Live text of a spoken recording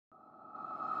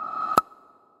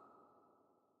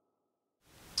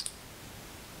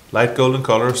Light golden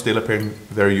color, still appearing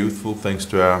very youthful thanks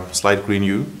to a slight green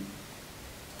hue.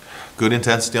 Good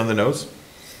intensity on the nose,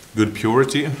 good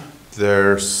purity.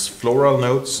 There's floral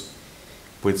notes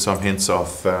with some hints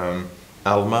of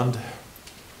almond,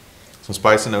 some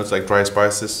spicy notes like dry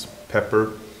spices,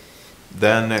 pepper,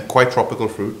 then quite tropical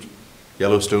fruit,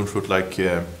 yellow stone fruit like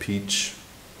peach,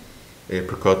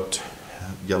 apricot,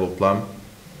 yellow plum.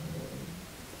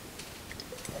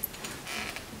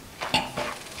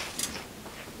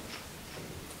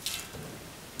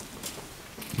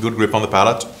 Good grip on the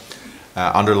palate,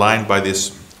 underlined by this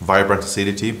vibrant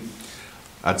acidity.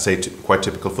 I'd say quite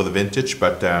typical for the vintage,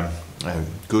 but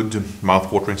good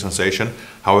mouth-watering sensation.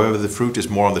 However, the fruit is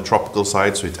more on the tropical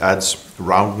side, so it adds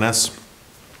roundness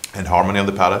and harmony on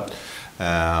the palate.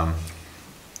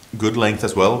 Good length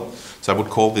as well. So I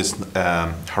would call this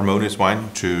harmonious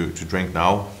wine to drink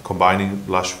now, combining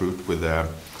lush fruit with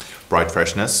bright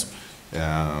freshness,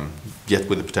 yet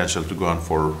with the potential to go on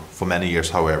for many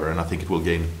years, however, and I think it will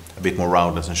gain a bit more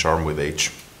roundness and charm with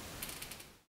age.